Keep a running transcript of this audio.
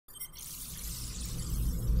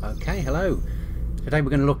Okay, hello. Today we're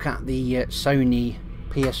going to look at the Sony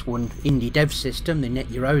PS1 Indie Dev system, the Net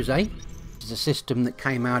Yaroze. This is a system that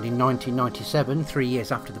came out in 1997, 3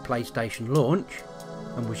 years after the PlayStation launch,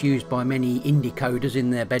 and was used by many indie coders in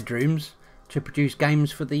their bedrooms to produce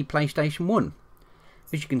games for the PlayStation 1.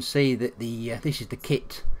 As you can see, that this is the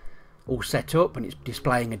kit all set up, and it's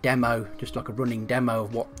displaying a demo, just like a running demo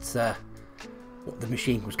of what the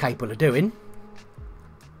machine was capable of doing.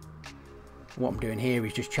 What I'm doing here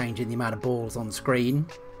is just changing the amount of balls on screen.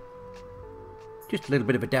 Just a little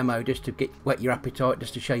bit of a demo just to whet your appetite,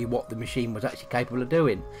 just to show you what the machine was actually capable of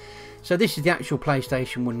doing. So this is the actual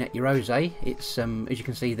PlayStation 1 Net Yaroze. It's as you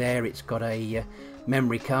can see there, it's got a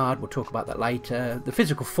memory card. We'll talk about that later. The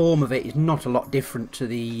physical form of it is not a lot different to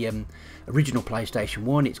the original PlayStation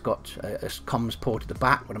 1. It's got a comms port at the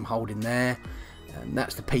back, what I'm holding there.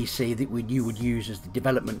 That's the PC that you would use as the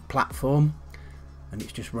development platform. And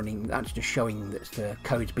it's just running, that's just showing that the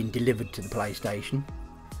code's been delivered to the PlayStation,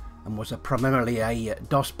 and was primarily a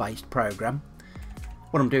DOS-based program.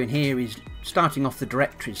 What I'm doing here is starting off the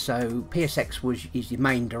directories. So PSX is the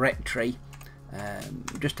main directory.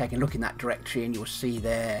 Just taking a look in that directory, and you'll see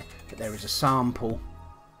there that there is a sample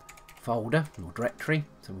folder or directory.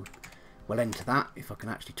 So we'll enter that if I can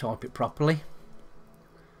actually type it properly.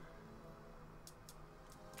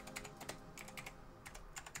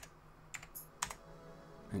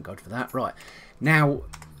 Thank God for that. Right, now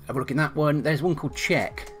have a look in that one. There's one called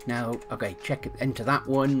check. Now, okay, check it, enter that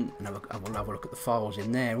one, and I will have a look at the files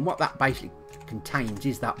in there. And what that basically contains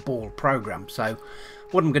is that ball program. So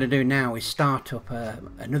what I'm going to do now is start up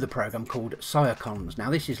another program called Cycons. Now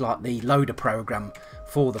this is like the loader program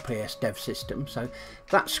for the PS Dev system. So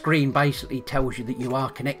that screen basically tells you that you are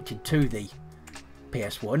connected to the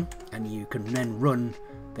PS1, and you can then run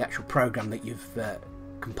the actual program that you've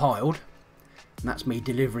compiled. And that's me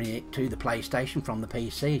delivering it to the PlayStation from the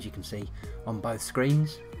PC, as you can see on both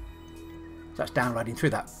screens. So that's downloading through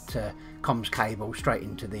that comms cable straight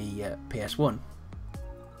into the PS1.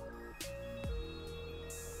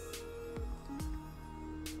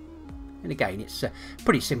 And again, it's a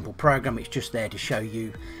pretty simple program. It's just there to show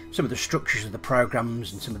you some of the structures of the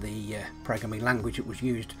programs and some of the programming language that was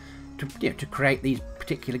used to create these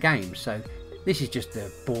particular games. So this is just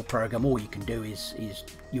the ball program. All you can do is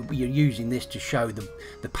you're using this to show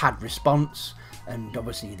the pad response and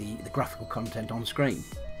obviously the graphical content on screen.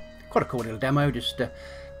 Quite a cool little demo, just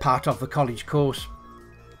part of the college course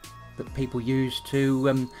that people use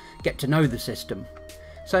to get to know the system.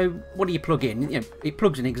 So what do you plug in? It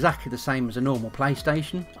plugs in exactly the same as a normal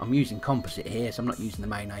PlayStation. I'm using composite here, so I'm not using the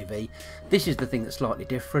main AV. This is the thing that's slightly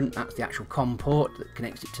different. That's the actual COM port that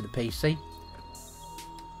connects it to the PC.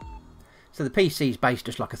 So the PC is based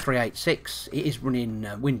just like a 386. It is running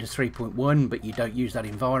Windows 3.1, but you don't use that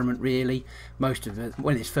environment really. Most of it,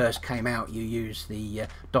 when it first came out, you use the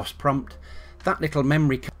DOS prompt. That little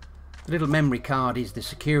memory card is the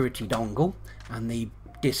security dongle, and the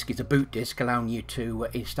disk is a boot disk, allowing you to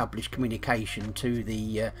establish communication to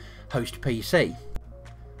the host PC.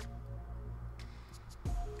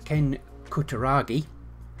 Ken Kutaragi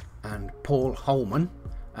and Paul Holman,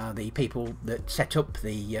 the people that set up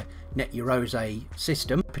the Net Yaroze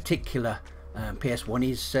system. Particular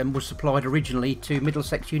PS1 was supplied originally to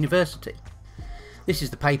Middlesex University. This is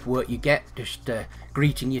the paperwork you get, just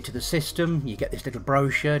greeting you to the system. You get this little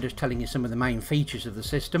brochure just telling you some of the main features of the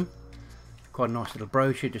system. Quite a nice little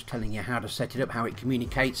brochure just telling you how to set it up, how it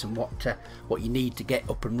communicates, and what you need to get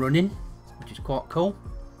up and running, which is quite cool.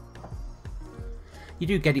 You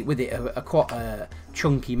do get it with it quite a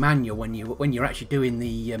chunky manual when you're actually doing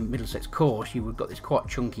the Middlesex course. You've got this quite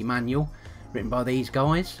chunky manual written by these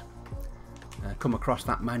guys. Come across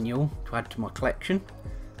that manual to add to my collection.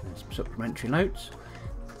 There's some supplementary notes.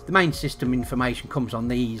 The main system information comes on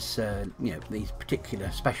these these particular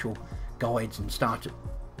special guides and starter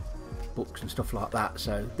books and stuff like that.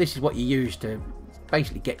 So this is what you use to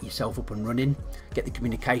basically get yourself up and running, get the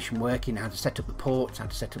communication working, how to set up the ports, how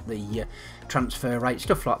to set up the transfer rate,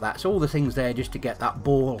 stuff like that. So all the things there just to get that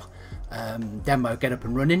ball demo get up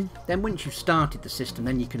and running. Then once you've started the system,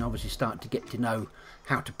 then you can obviously start to get to know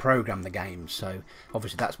how to program the games. So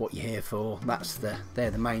obviously that's what you're here for.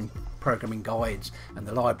 They're the main programming guides and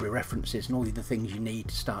the library references and all the other things you need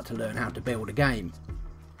to start to learn how to build a game.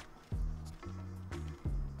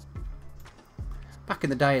 Back in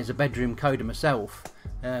the day as a bedroom coder myself,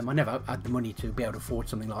 I never had the money to be able to afford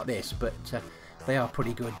something like this, but they are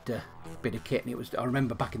pretty good bit of kit. And I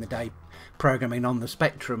remember back in the day programming on the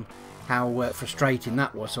Spectrum, how frustrating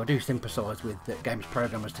that was. So I do sympathise with games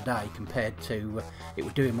programmers today compared to it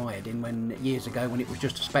was doing my head in years ago when it was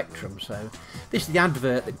just a Spectrum. So this is the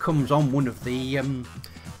advert that comes on one of the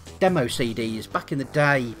demo CDs. Back in the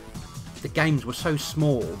day, the games were so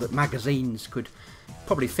small that magazines could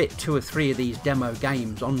probably fit 2 or 3 of these demo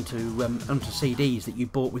games onto CDs that you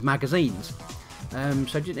bought with magazines.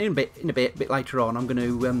 So in a bit later on, I'm going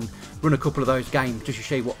to run a couple of those games just to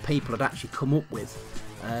show you what people had actually come up with.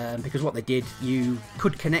 Because what they did, you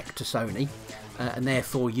could connect to Sony, and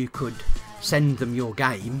therefore you could send them your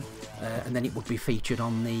game, and then it would be featured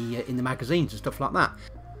on in the magazines and stuff like that.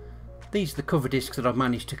 These are the cover discs that I've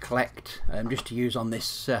managed to collect just to use on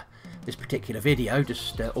this particular video.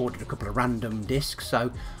 Just ordered a couple of random discs.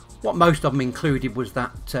 So what most of them included was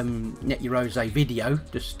that Net Yaroze video,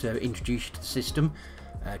 just to introduce you to the system,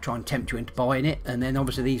 try and tempt you into buying it, and then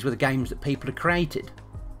obviously these were the games that people had created.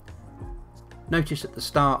 Notice at the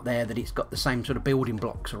start there that it's got the same sort of building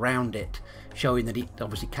blocks around it, showing that it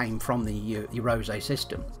obviously came from the Yaroze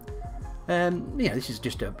system. This is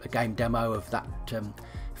just a game demo of that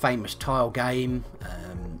famous tile game.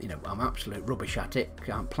 I'm absolute rubbish at it.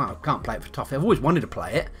 Can't play it for toffee. I've always wanted to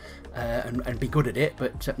play it and be good at it,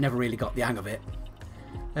 but never really got the hang of it.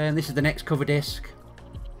 And this is the next cover disc.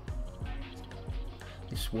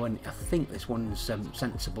 This one, I think this one's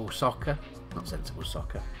Sensible Soccer. Not Sensible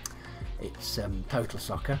Soccer. It's Total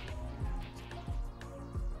Soccer.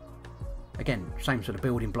 Again, same sort of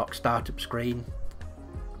building block startup screen.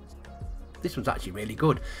 This one's actually really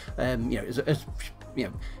good. As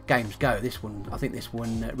games go, I think this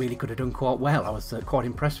one really could have done quite well. I was quite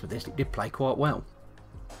impressed with this. It did play quite well.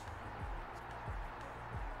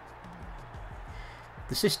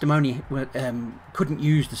 The system only couldn't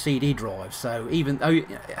use the CD drive, so even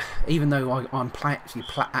though I'm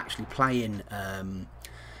actually playing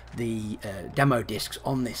the demo discs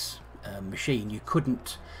on this machine, you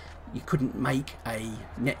couldn't make a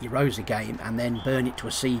Net Yaroze game and then burn it to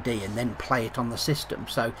a CD and then play it on the system.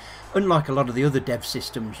 So unlike a lot of the other dev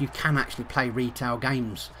systems, you can actually play retail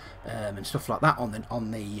games and stuff like that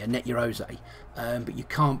on the Net Yaroze, but you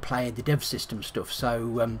can't play the dev system stuff.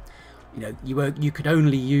 So you could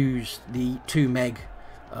only use the 2 meg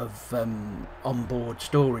of onboard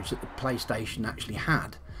storage that the PlayStation actually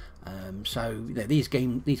had. These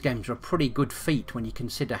games are a pretty good feat when you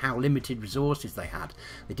consider how limited resources they had.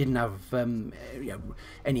 They didn't have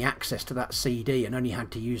any access to that CD and only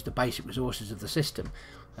had to use the basic resources of the system.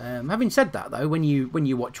 Having said that, though, when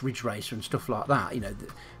you watch Ridge Racer and stuff like that,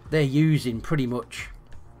 they're using pretty much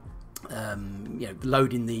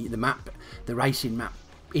loading the racing map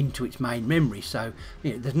into its main memory. So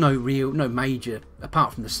there's no major,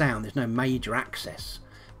 apart from the sound, there's no major access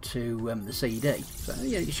to the CD. So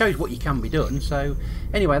it shows what you can be done. So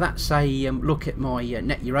anyway, that's a look at my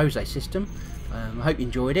Net Yaroze system. I hope you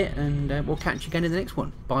enjoyed it, and we'll catch you again in the next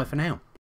one. Bye for now.